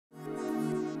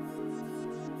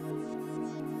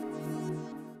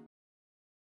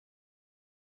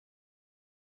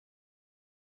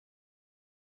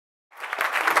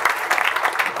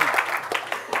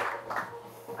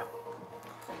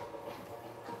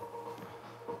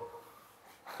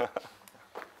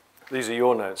These are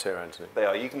your notes here, Anthony. They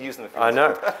are. You can use them if you I want.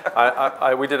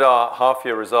 know. We did our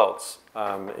half-year results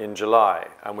in July,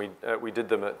 and we did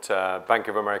them at Bank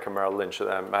of America Merrill Lynch at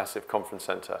their massive conference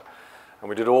center. And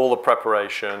we did all the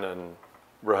preparation and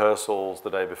rehearsals the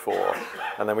day before.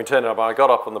 And then we turned up, I got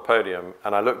up on the podium,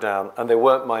 and I looked down, and they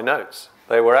weren't my notes.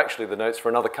 They were actually the notes for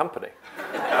another company.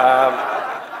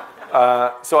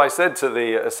 So I said to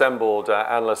the assembled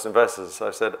analyst investors,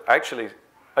 I said, actually,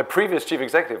 a previous chief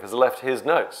executive has left his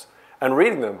notes. And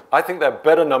reading them, I think they're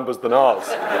better numbers than ours.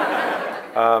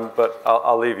 But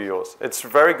I'll leave you yours. It's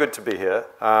very good to be here.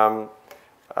 I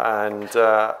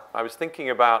was thinking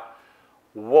about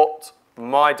what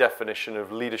my definition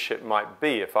of leadership might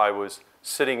be if I was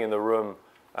sitting in the room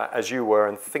as you were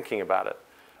and thinking about it.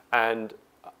 And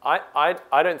I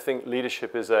don't think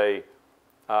leadership is an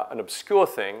obscure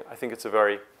thing. I think it's a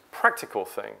very practical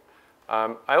thing.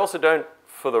 I also don't,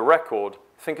 for the record,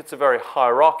 think it's a very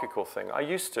hierarchical thing. I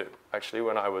used to, actually,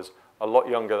 when I was a lot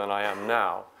younger than I am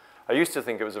now. I used to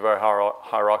think it was a very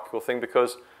hierarchical thing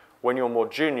because when you're more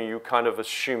junior, you kind of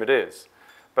assume it is.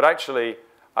 But actually,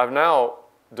 I've now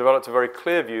developed a very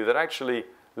clear view that actually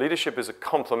leadership is a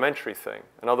complementary thing.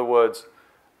 In other words,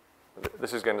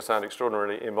 this is going to sound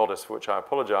extraordinarily immodest, for which I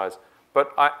apologize,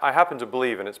 but I happen to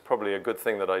believe, and it's probably a good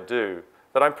thing that I do,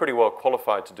 that I'm pretty well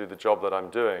qualified to do the job that I'm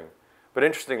doing. But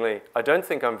interestingly, I don't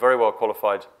think I'm very well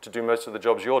qualified to do most of the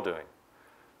jobs you're doing.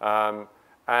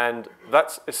 And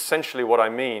that's essentially what I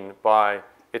mean by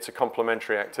it's a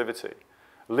complementary activity.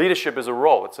 Leadership is a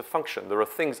role, it's a function. There are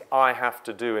things I have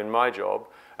to do in my job,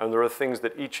 and there are things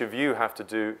that each of you have to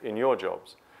do in your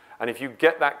jobs. And if you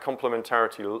get that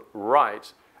complementarity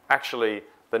right, actually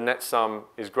the net sum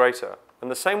is greater.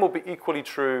 And the same will be equally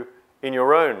true in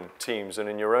your own teams and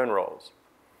in your own roles.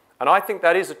 And I think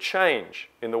that is a change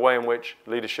in the way in which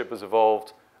leadership has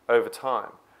evolved over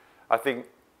time. I think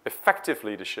effective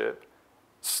leadership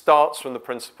starts from the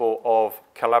principle of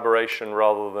collaboration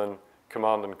rather than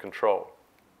command and control.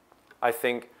 I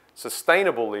think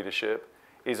sustainable leadership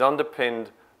is underpinned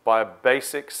by a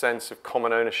basic sense of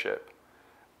common ownership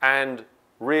and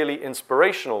really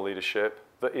inspirational leadership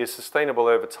that is sustainable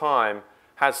over time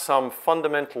has some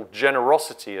fundamental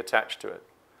generosity attached to it.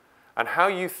 And how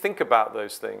you think about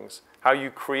those things, how you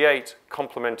create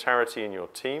complementarity in your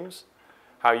teams,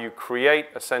 how you create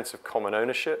a sense of common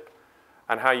ownership,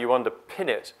 and how you underpin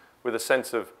it with a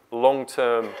sense of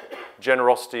long-term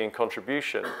generosity and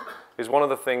contribution is one of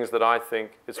the things that I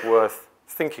think it's worth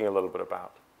thinking a little bit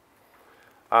about.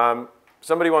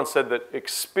 Somebody once said that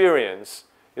experience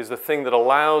is the thing that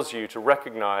allows you to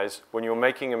recognize when you're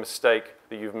making a mistake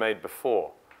that you've made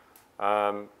before.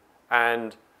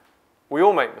 And we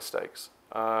all make mistakes.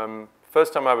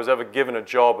 First time I was ever given a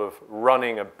job of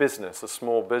running a business, a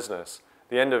small business,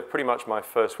 the end of pretty much my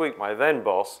first week, my then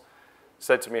boss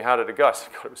said to me, how did it go? I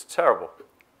said, God, it was terrible.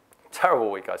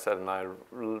 Terrible week, I said, and I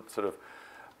sort of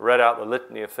read out the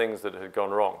litany of things that had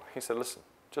gone wrong. He said, listen,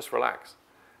 just relax.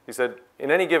 He said, in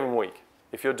any given week,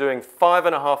 if you're doing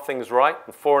 5.5 things right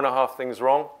and 4.5 things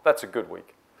wrong, that's a good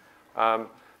week.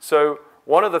 So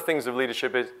one of the things of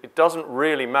leadership is it doesn't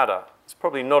really matter. It's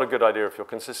probably not a good idea if you're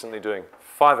consistently doing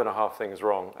 5.5 things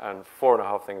wrong and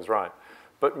 4.5 things right.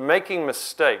 But making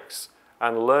mistakes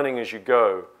and learning as you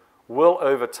go will,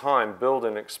 over time, build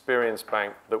an experience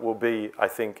bank that will be, I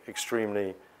think,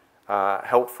 extremely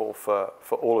helpful for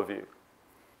all of you.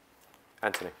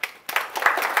 Anthony.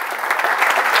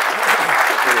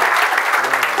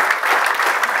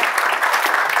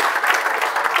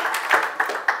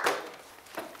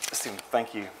 Stephen,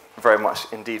 thank you very much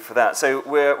indeed for that. So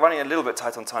we're running a little bit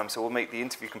tight on time, so we'll make the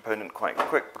interview component quite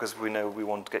quick because we know we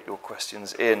want to get your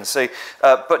questions in. So,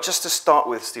 but just to start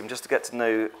with, Stephen, just to get to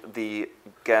know the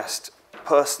guest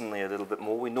personally a little bit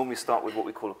more, we normally start with what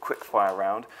we call a quick fire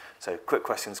round. So quick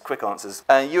questions, quick answers.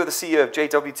 You're the CEO of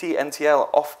JWT,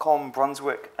 NTL, Ofcom,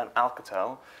 Brunswick, and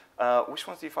Alcatel. Which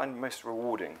ones do you find most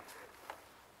rewarding?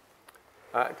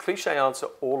 Cliche answer,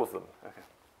 all of them. Okay.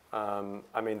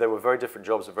 I mean, they were very different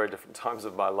jobs at very different times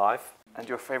of my life. And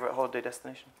your favorite holiday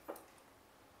destination?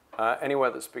 Anywhere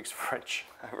that speaks French.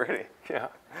 Really? Yeah.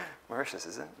 Mauritius,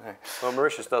 is it? No. Well,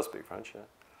 Mauritius does speak French, yeah.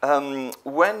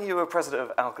 When you were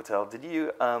president of Alcatel, did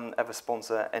you ever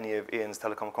sponsor any of Ian's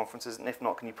telecom conferences? And if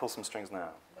not, can you pull some strings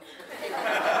now?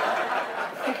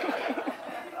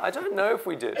 I don't know if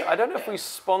we did. I don't know if we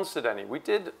sponsored any. We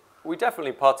did. We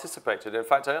definitely participated. In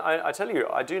fact, I tell you,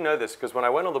 I do know this because when I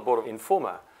went on the board of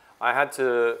Informa, I had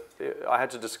to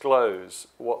disclose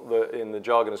what in the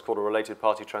jargon is called a related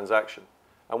party transaction.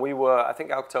 And we were, I think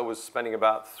Alcatel was spending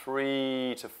about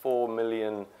 $3 to $4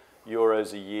 million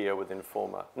euros a year with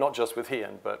Informa, not just with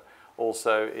Ian, but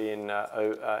also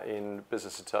in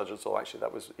business intelligence, or actually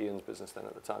that was Ian's business then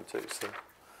at the time too. So,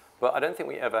 but I don't think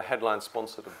we ever headline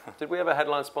sponsored them. Did we ever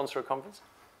headline sponsor a conference?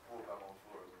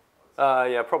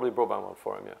 Yeah, probably Broadband One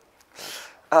Forum, yeah.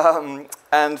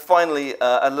 And finally,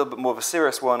 a little bit more of a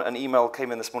serious one, an email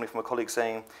came in this morning from a colleague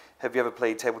saying, have you ever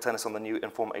played table tennis on the new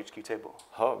Informa HQ table?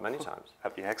 Oh, many times.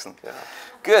 Have you? Excellent. Yeah.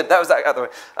 Good, that was that out of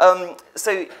the way.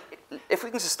 So if we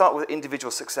can just start with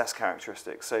individual success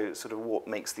characteristics, so sort of what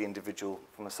makes the individual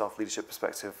from a self-leadership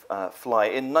perspective fly.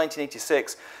 In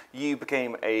 1986, you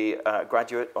became a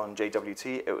graduate on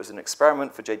JWT. It was an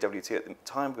experiment for JWT at the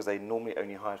time because they normally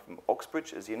only hired from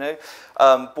Oxbridge, as you know.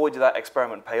 Boy, did that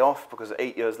experiment pay off, because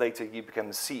 8 years later, you became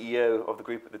the CEO of the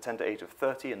group at the tender age of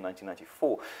 30 in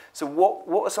 1994. So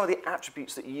what are some of the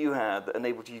attributes that you had that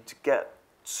enabled you to get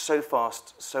so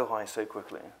fast, so high, so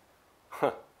quickly?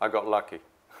 I got lucky.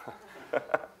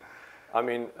 I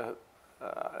mean,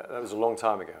 that was a long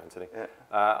time ago, Anthony.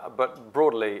 Yeah. But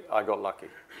broadly, I got lucky,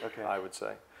 okay. I would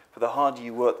say. For the harder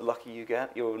you work, the luckier you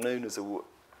get? You're known as a...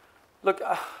 Look,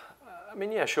 I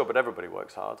mean, yeah, sure, but everybody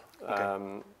works hard.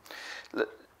 Okay.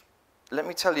 Let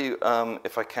me tell you,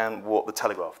 if I can, what the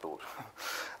Telegraph thought.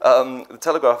 The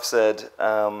Telegraph said...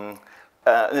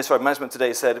 Management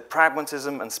Today said,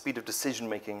 pragmatism and speed of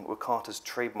decision-making were Carter's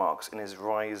trademarks in his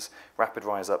rapid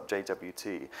rise up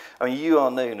JWT. I mean, you are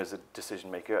known as a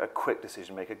decision-maker, a quick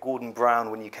decision-maker. Gordon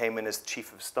Brown, when you came in as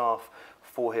chief of staff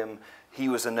for him, he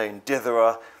was a known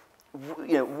ditherer.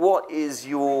 You know, what is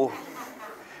your...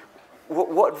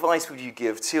 What advice would you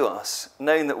give to us,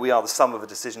 knowing that we are the sum of the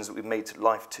decisions that we've made to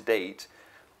life to date,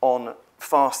 on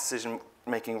fast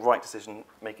decision-making, right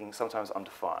decision-making, sometimes under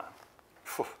fire?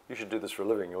 You should do this for a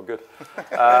living, you're good.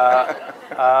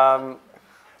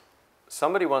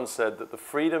 Somebody once said that the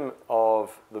freedom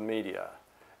of the media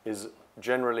is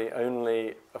generally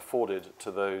only afforded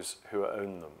to those who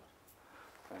own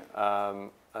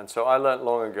them. And so I learnt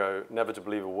long ago never to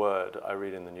believe a word I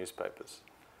read in the newspapers.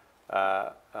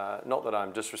 Not that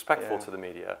I'm disrespectful to the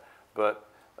media, but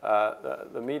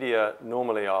the media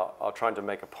normally are trying to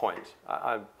make a point.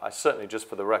 I certainly, just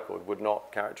for the record, would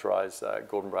not characterize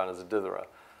Gordon Brown as a ditherer,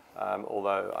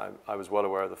 although I was well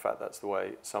aware of the fact that's the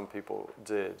way some people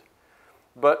did.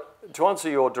 But to answer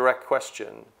your direct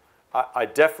question, I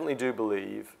definitely do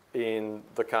believe in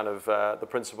the kind of the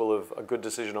principle of a good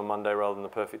decision on Monday rather than the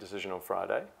perfect decision on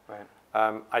Friday.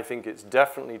 Right. I think it's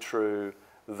definitely true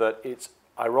that it's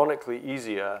ironically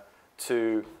easier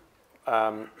to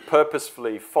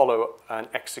purposefully follow and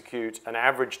execute an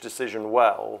average decision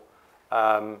well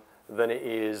than it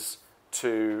is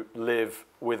to live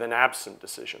with an absent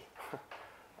decision.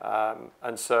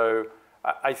 And so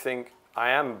I think I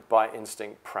am by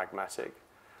instinct pragmatic.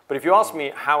 But if you ask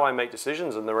me how I make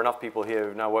decisions, and there are enough people here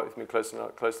who've now worked with me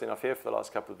closely enough here for the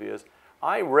last couple of years,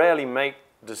 I rarely make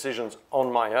decisions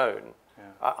on my own.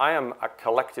 Yeah. I am a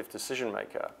collective decision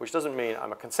maker, which doesn't mean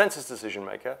I'm a consensus decision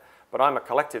maker, but I'm a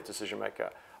collective decision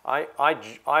maker. I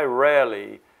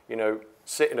rarely,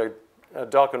 sit in a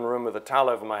darkened room with a towel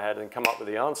over my head and come up with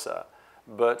the answer.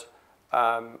 But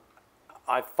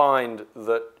I find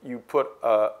that you put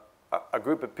a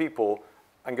group of people,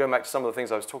 and going back to some of the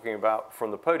things I was talking about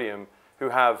from the podium, who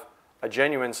have a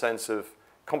genuine sense of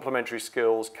complementary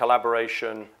skills,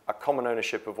 collaboration, a common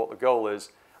ownership of what the goal is,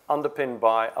 underpinned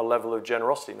by a level of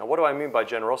generosity. Now, what do I mean by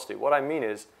generosity? What I mean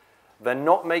is they're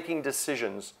not making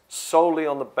decisions solely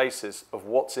on the basis of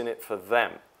what's in it for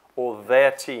them, or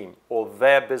their team, or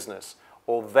their business,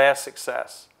 or their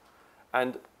success.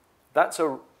 And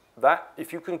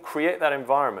if you can create that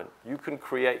environment, you can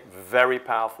create very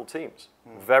powerful teams,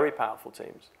 very powerful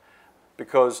teams,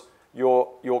 because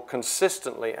you're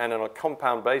consistently and on a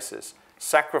compound basis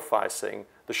sacrificing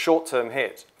the short-term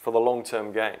hit for the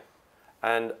long-term gain.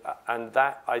 And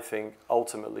that, I think,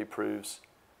 ultimately proves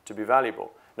to be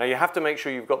valuable. Now, you have to make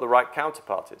sure you've got the right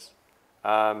counterparties,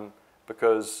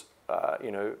 because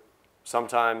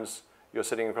sometimes you're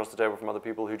sitting across the table from other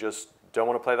people who just don't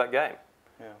want to play that game.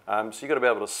 Yeah. So you've got to be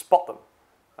able to spot them.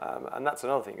 And that's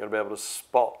another thing. You've got to be able to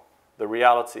spot the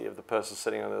reality of the person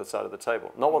sitting on the other side of the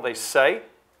table. Not what they say,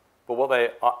 but what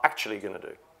they are actually going to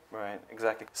do. Right,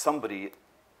 exactly. Somebody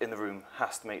in the room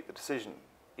has to make the decision,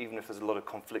 even if there's a lot of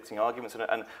conflicting arguments.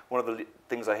 And one of the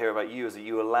things I hear about you is that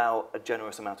you allow a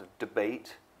generous amount of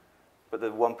debate, but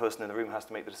the one person in the room has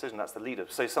to make the decision. That's the leader.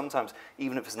 So sometimes,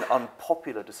 even if it's an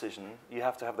unpopular decision, you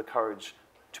have to have the courage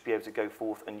to be able to go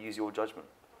forth and use your judgment.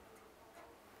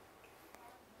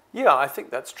 Yeah, I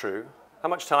think that's true. How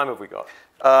much time have we got?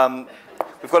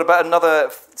 We've got about another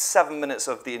 7 minutes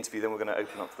of the interview, then we're going to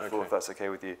open up the floor, if that's okay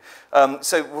with you.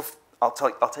 So I'll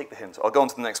take the hint. I'll go on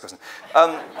to the next question.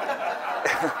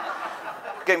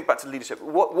 Getting back to leadership,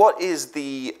 what is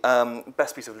the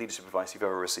best piece of leadership advice you've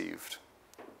ever received?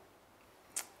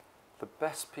 The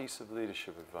best piece of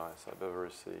leadership advice I've ever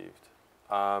received.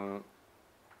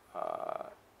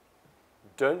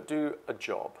 Don't do a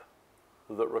job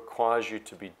that requires you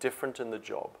to be different in the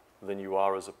job than you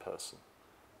are as a person.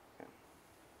 Yeah.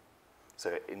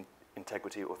 So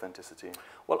integrity, authenticity.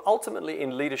 Well, ultimately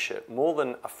in leadership, more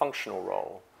than a functional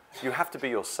role, you have to be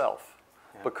yourself.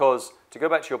 Yeah. Because to go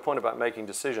back to your point about making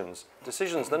decisions,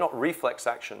 they're not reflex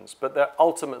actions, but they're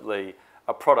ultimately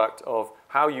a product of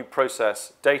how you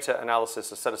process data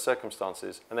analysis, a set of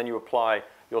circumstances, and then you apply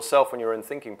yourself and your own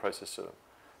thinking process to them.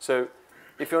 So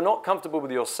if you're not comfortable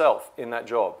with yourself in that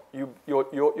job,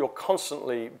 you're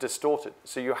constantly distorted.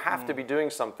 So you have to be doing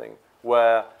something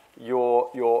where you're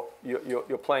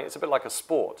playing. It's a bit like a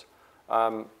sport.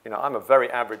 You know, I'm a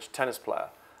very average tennis player,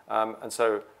 and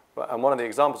one of the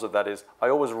examples of that is I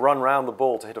always run round the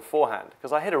ball to hit a forehand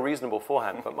because I hit a reasonable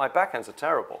forehand, but my backhands are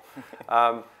terrible.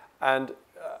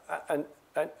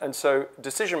 And so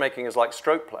decision making is like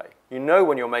stroke play. You know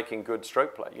when you're making good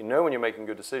stroke play. You know when you're making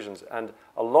good decisions, and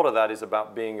a lot of that is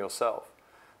about being yourself.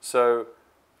 So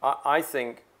I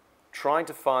think trying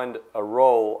to find a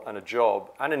role and a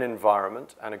job and an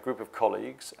environment and a group of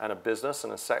colleagues and a business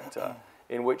and a sector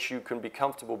in which you can be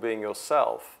comfortable being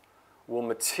yourself will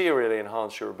materially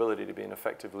enhance your ability to be an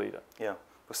effective leader. Yeah,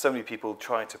 but so many people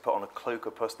try to put on a cloak,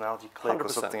 a personality cloak 100%. or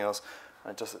something else,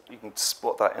 and just you can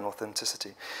spot that in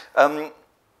authenticity.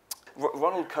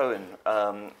 Ronald Cohen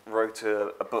wrote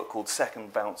a book called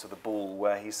Second Bounce of the Ball,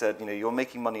 where he said, you know, you're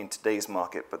making money in today's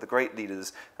market, but the great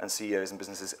leaders and CEOs and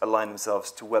businesses align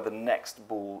themselves to where the next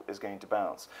ball is going to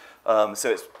bounce. So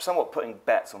it's somewhat putting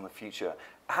bets on the future.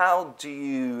 How do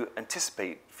you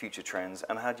anticipate future trends,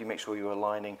 and how do you make sure you're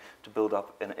aligning to build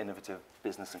up an innovative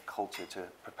business and culture to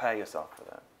prepare yourself for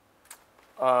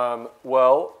that?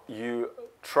 Well, you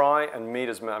try and meet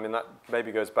as many. I mean, that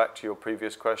maybe goes back to your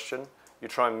previous question. You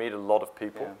try and meet a lot of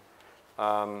people.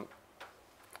 Yeah. You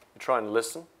try and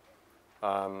listen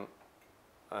and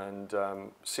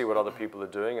see what other people are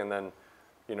doing, and then,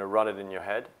 you know, run it in your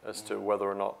head as to whether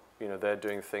or not, you know, they're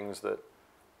doing things that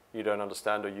you don't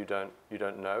understand or you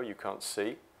don't know, you can't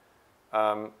see.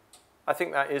 I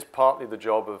think that is partly the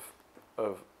job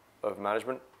of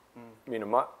management. You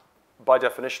know, by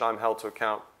definition, I'm held to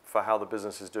account for how the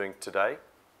business is doing today,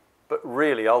 but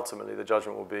really, ultimately, the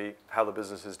judgment will be how the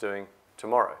business is doing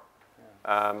tomorrow.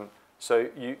 Yeah. So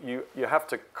you have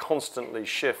to constantly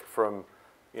shift from,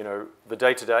 you know, the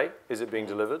day-to-day, is it being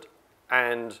delivered,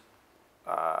 and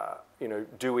you know,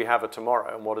 do we have a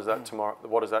tomorrow, and what does that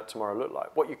tomorrow look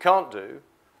like? What you can't do,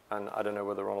 and I don't know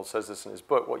whether Ronald says this in his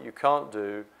book, what you can't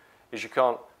do is you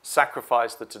can't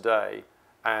sacrifice the today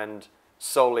and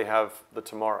solely have the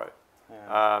tomorrow.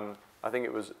 Yeah. I think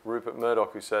it was Rupert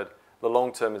Murdoch who said, the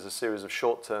long term is a series of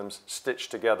short terms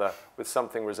stitched together with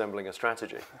something resembling a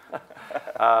strategy.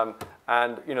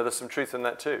 And you know, there's some truth in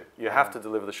that too. You have to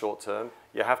deliver the short term.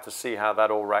 You have to see how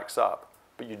that all racks up.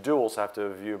 But you do also have to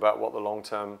have a view about what the long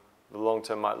term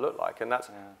might look like. And that's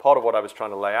part of what I was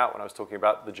trying to lay out when I was talking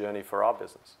about the journey for our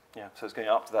business. Yeah, so it's going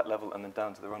up to that level and then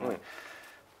down to the runway.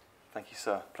 Thank you,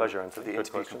 sir. Pleasure, and for the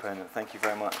interview component. Thank you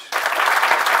very much.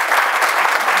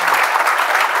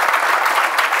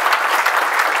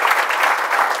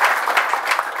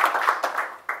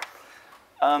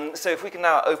 So if we can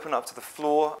now open up to the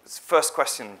floor. First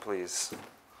question, please.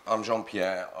 I'm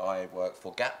Jean-Pierre. I work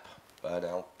for Gap.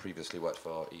 Now previously worked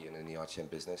for Eaton in the ITM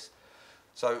business.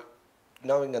 So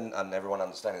knowing and everyone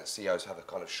understanding that CEOs have a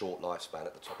kind of short lifespan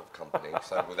at the top of a company,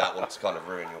 so without wanting to kind of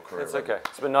ruin your career. It's okay.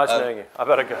 It's been nice knowing you. I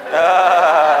better go.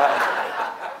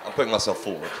 I'm putting myself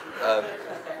forward.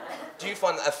 Do you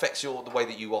find that affects the way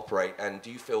that you operate, and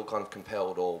do you feel kind of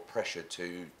compelled or pressured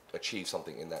to achieve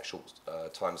something in that short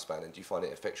time span, and do you find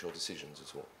it affects your decisions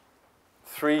at all?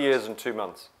 3 years and 2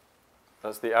 months.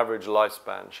 That's the average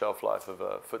lifespan, shelf life of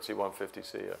a FTSE 150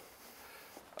 CEO.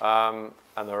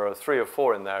 And there are 3 or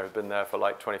 4 in there who've been there for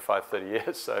like 25, 30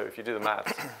 years, so if you do the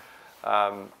maths,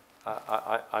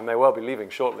 I may well be leaving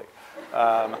shortly.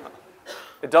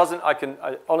 It doesn't,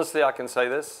 honestly, I can say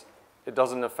this, it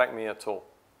doesn't affect me at all.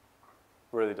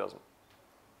 Really doesn't.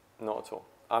 Not at all.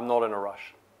 I'm not in a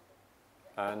rush.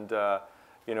 And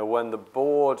you know, when the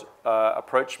board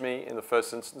approached me in the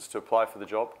first instance to apply for the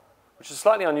job, which is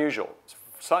slightly unusual. It's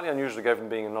slightly unusual to go from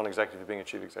being a non-executive to being a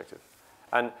chief executive.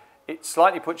 And it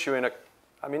slightly puts you in a,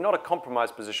 I mean, not a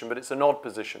compromised position, but it's an odd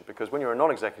position, because when you're a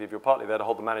non-executive, you're partly there to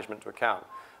hold the management to account.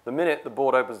 The minute the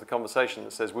board opens the conversation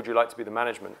that says, would you like to be the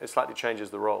management, it slightly changes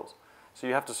the roles. So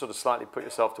you have to sort of slightly put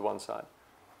yourself to one side.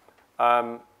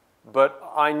 But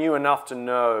I knew enough to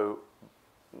know,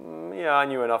 I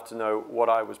knew enough to know what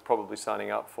I was probably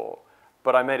signing up for.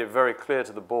 But I made it very clear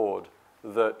to the board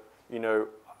that, you know,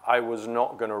 we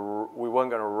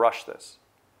weren't going to rush this,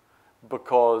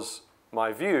 because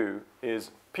my view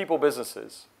is people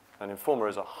businesses, and Informa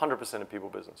is 100% a people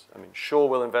business. I mean, sure,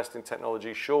 we'll invest in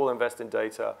technology, sure, we'll invest in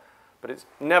data, but it's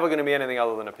never going to be anything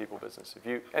other than a people business.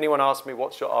 If anyone asks me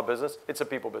what's our business, it's a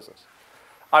people business.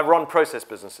 I've run process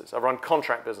businesses. I've run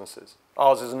contract businesses.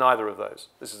 Ours is neither of those.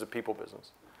 This is a people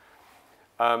business.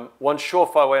 One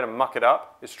surefire way to muck it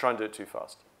up is to try and do it too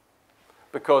fast,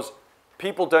 because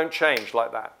people don't change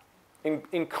like that.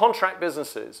 In contract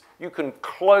businesses, you can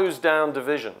close down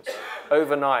divisions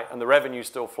overnight and the revenue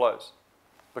still flows,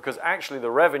 because actually the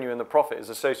revenue and the profit is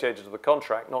associated to the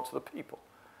contract, not to the people.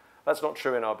 That's not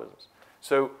true in our business.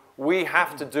 So we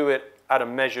have to do it at a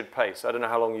measured pace. I don't know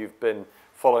how long you've been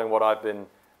following what I've been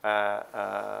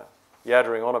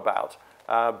yattering on about,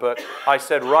 but I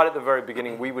said right at the very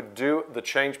beginning we would do the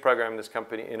change program in this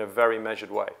company in a very measured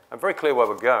way. I'm very clear where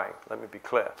we're going, let me be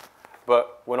clear,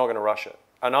 but we're not going to rush it.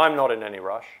 And I'm not in any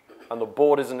rush, and the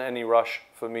board isn't in any rush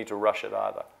for me to rush it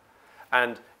either.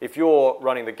 And if you're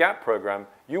running the GAP program,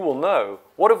 you will know,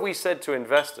 what have we said to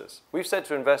investors? We've said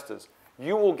to investors,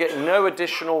 you will get no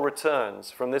additional returns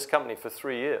from this company for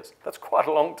 3 years. That's quite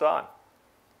a long time.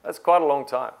 That's quite a long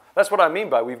time. That's what I mean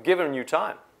by we've given you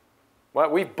time.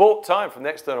 Right? We've bought time from the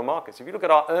external markets. If you look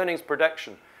at our earnings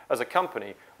projection as a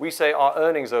company, we say our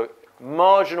earnings are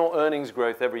marginal earnings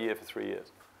growth every year for 3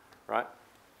 years. Right?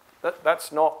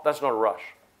 That's not a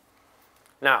rush.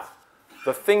 Now,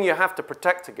 the thing you have to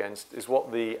protect against is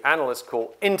what the analysts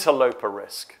call interloper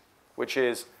risk, which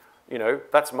is, you know,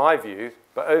 that's my view,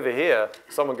 but over here,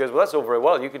 someone goes, well, that's all very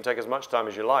well, you can take as much time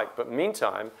as you like, but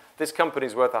meantime, this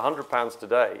company's worth £100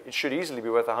 today. It should easily be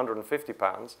worth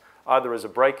 £150, either as a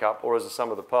breakup or as a sum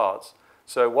of the parts.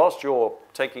 So whilst you're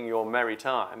taking your merry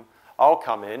time, I'll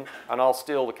come in and I'll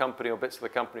steal the company or bits of the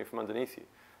company from underneath you.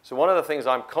 So one of the things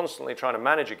I'm constantly trying to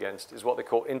manage against is what they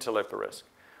call interloper risk,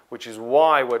 which is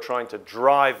why we're trying to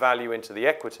drive value into the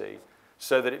equity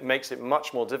so that it makes it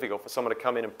much more difficult for someone to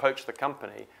come in and poach the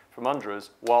company from under us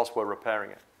whilst we're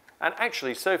repairing it. And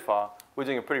actually, so far, we're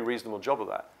doing a pretty reasonable job of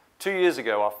that. 2 years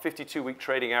ago, our 52-week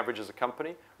trading average as a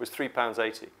company was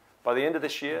 £3.80. By the end of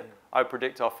this year, I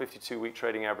predict our 52-week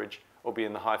trading average will be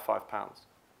in the high £5.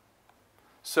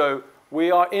 So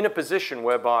we are in a position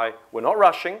whereby we're not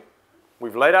rushing.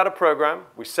 We've laid out a program.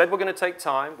 We said we're going to take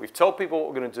time. We've told people what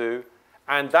we're going to do.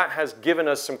 And that has given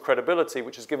us some credibility,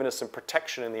 which has given us some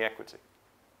protection in the equity.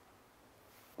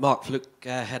 Mark Fluke,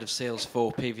 Head of Sales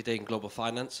for PVD and Global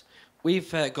Finance.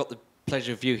 We've got the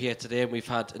pleasure of you here today, and we've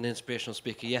had an inspirational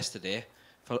speaker yesterday,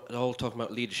 all talking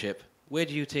about leadership. Where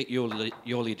do you take your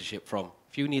leadership from?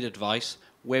 If you need advice,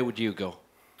 where would you go?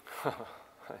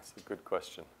 That's a good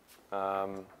question.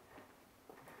 I'm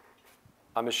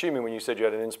assuming when you said you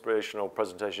had an inspirational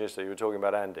presentation yesterday, you were talking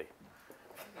about Andy.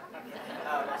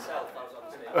 Myself, I was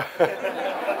on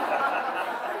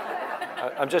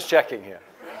stage. I'm just checking here.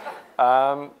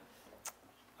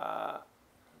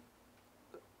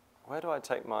 Where do I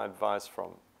take my advice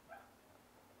from?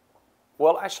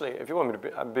 Well, actually, if you want me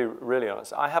to be really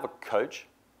honest, I have a coach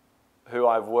who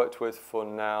I've worked with for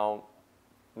now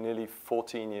nearly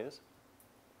 14 years,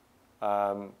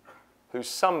 who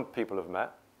some people have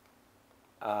met,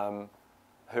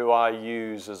 who I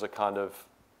use as a kind of,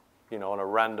 you know, on a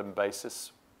random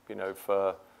basis, you know,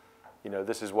 for, you know,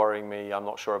 this is worrying me, I'm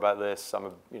not sure about this,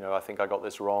 you know, I think I got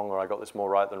this wrong, or I got this more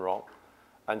right than wrong.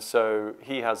 And so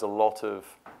he has a lot of,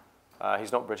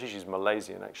 he's not British, he's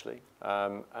Malaysian actually,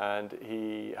 and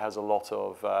he has a lot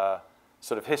of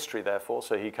sort of history therefore,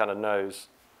 so he kind of knows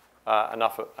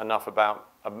enough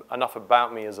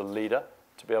about me as a leader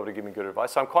to be able to give me good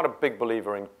advice. So I'm quite a big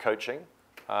believer in coaching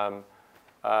and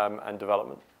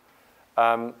development.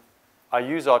 I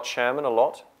use our chairman a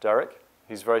lot, Derek.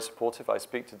 He's very supportive. I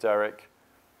speak to Derek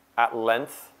at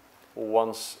length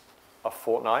once a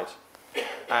fortnight,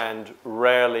 and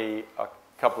rarely a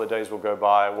couple of days will go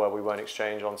by where we won't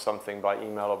exchange on something by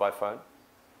email or by phone.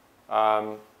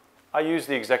 I use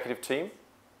the executive team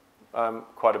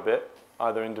quite a bit,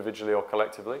 either individually or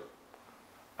collectively.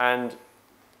 And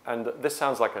this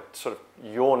sounds like a sort of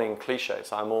yawning cliche,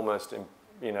 so I'm almost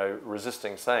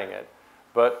resisting saying it.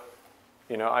 But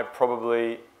you know, I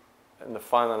probably, in the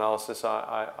final analysis,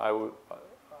 I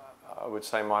would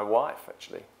say my wife,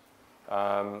 actually,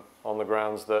 on the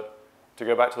grounds that, to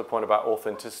go back to the point about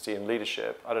authenticity and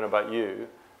leadership, I don't know about you,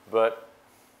 but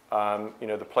you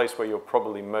know, the place where you're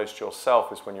probably most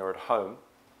yourself is when you're at home,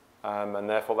 and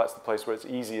therefore that's the place where it's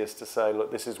easiest to say,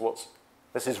 look, this is what's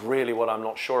this is really what I'm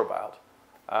not sure about.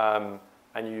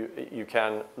 And you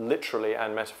can literally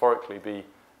and metaphorically be,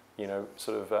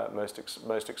 sort of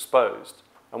most exposed.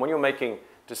 And when you're making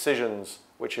decisions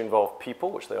which involve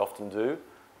people, which they often do,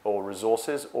 or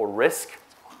resources, or risk,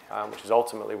 which is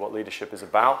ultimately what leadership is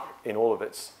about in all of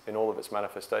its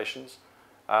manifestations,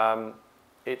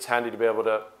 it's handy to be able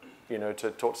to,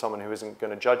 to talk to someone who isn't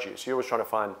going to judge you. So you're always trying to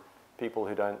find people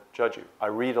who don't judge you. I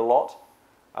read a lot.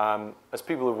 As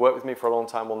people who've worked with me for a long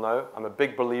time will know, I'm a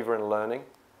big believer in learning.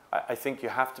 I think you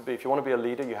have to be, if you want to be a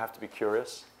leader, you have to be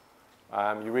curious.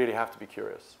 You really have to be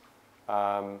curious.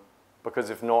 Because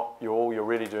if not, all you're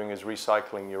really doing is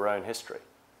recycling your own history.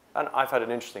 And I've had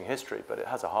an interesting history, but it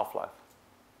has a half-life.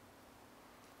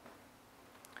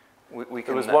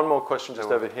 There was one more question just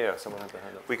over here. Someone had their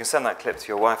hand up. We can send that clip to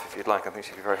your wife if you'd like. I think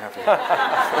she'd be very happy.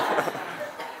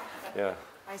 Yeah.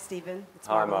 Hi, Stephen. It's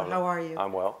Hi, Marla. How are you?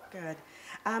 I'm well. Good.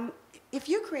 If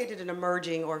you created an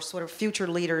emerging or sort of future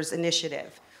leaders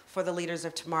initiative for the leaders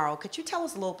of tomorrow, could you tell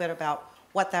us a little bit about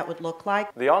what that would look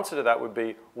like? The answer to that would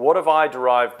be, what have I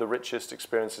derived the richest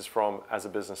experiences from as a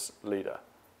business leader?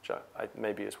 Which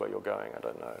maybe is where you're going, I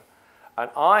don't know.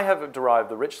 And I have derived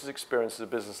the richest experience as a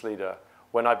business leader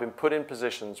when I've been put in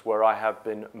positions where I have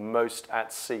been most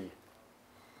at sea.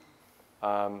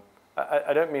 I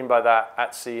don't mean by that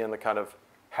at sea in the kind of,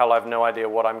 hell, I've no idea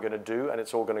what I'm going to do and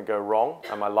it's all going to go wrong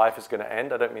and my life is going to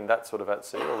end. I don't mean that sort of at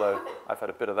sea, although I've had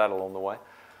a bit of that along the way.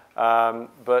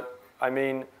 But I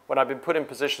mean, when I've been put in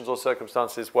positions or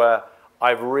circumstances where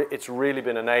it's really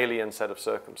been an alien set of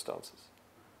circumstances.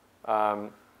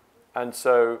 And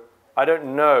so I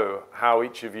don't know how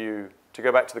each of you, to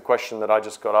go back to the question that I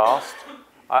just got asked,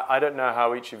 I don't know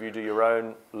how each of you do your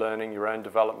own learning, your own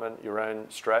development, your own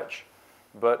stretch,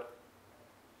 but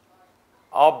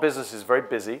our business is very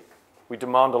busy. We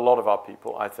demand a lot of our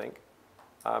people, I think.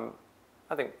 I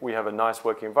think we have a nice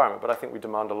working environment, but I think we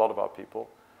demand a lot of our people.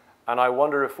 And I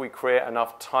wonder if we create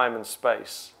enough time and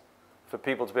space for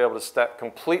people to be able to step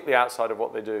completely outside of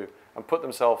what they do and put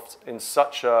themselves in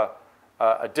such a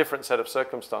different set of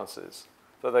circumstances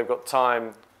that they've got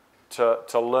time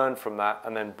to learn from that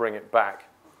and then bring it back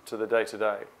to the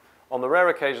day-to-day. On the rare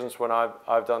occasions when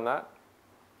I've done that,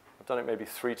 I've done it maybe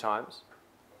 3 times,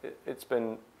 it's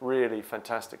been really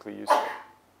fantastically useful.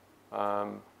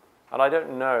 And I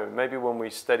don't know, maybe when we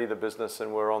steady the business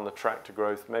and we're on the track to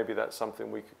growth, maybe that's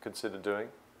something we could consider doing.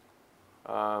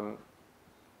 I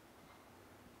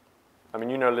mean,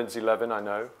 you know Lindsay Levin, I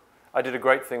know. I did a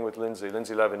great thing with Lindsay.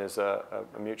 Lindsay Levin is a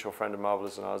mutual friend of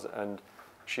Marvelous and ours, and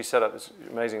she set up, this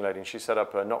amazing lady, and she set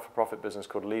up a not-for-profit business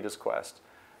called Leaders Quest,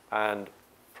 and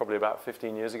probably about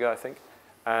 15 years ago, I think.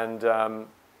 And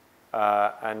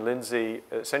Lindsay,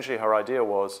 essentially her idea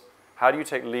was, how do you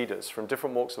take leaders from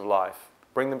different walks of life,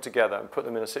 bring them together and put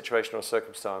them in a situation or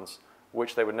circumstance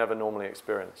which they would never normally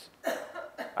experience?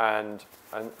 And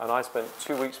I spent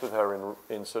 2 weeks with her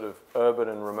in sort of urban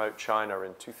and remote China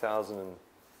in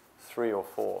 2003 or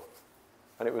 4.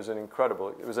 And it was an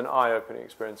eye-opening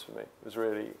experience for me. It was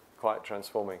really quite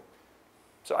transforming.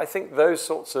 So I think those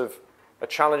sorts of a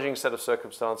challenging set of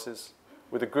circumstances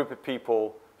with a group of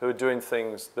people who are doing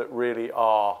things that really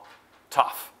are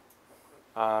tough,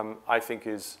 I think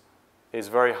is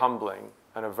very humbling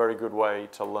and a very good way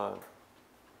to learn.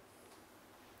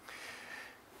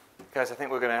 Guys, I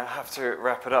think we're going to have to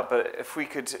wrap it up, but if we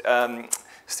could,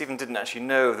 Stephen didn't actually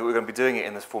know that we were going to be doing it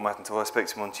in this format until I spoke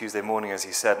to him on Tuesday morning, as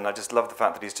he said, and I just love the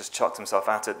fact that he's just chucked himself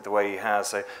at it the way he has,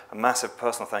 so a massive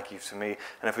personal thank you to me,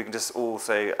 and if we can just all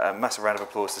say a massive round of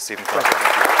applause to Stephen Carter.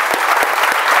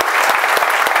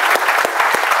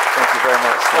 Thank you very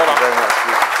much. Thank you very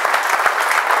much.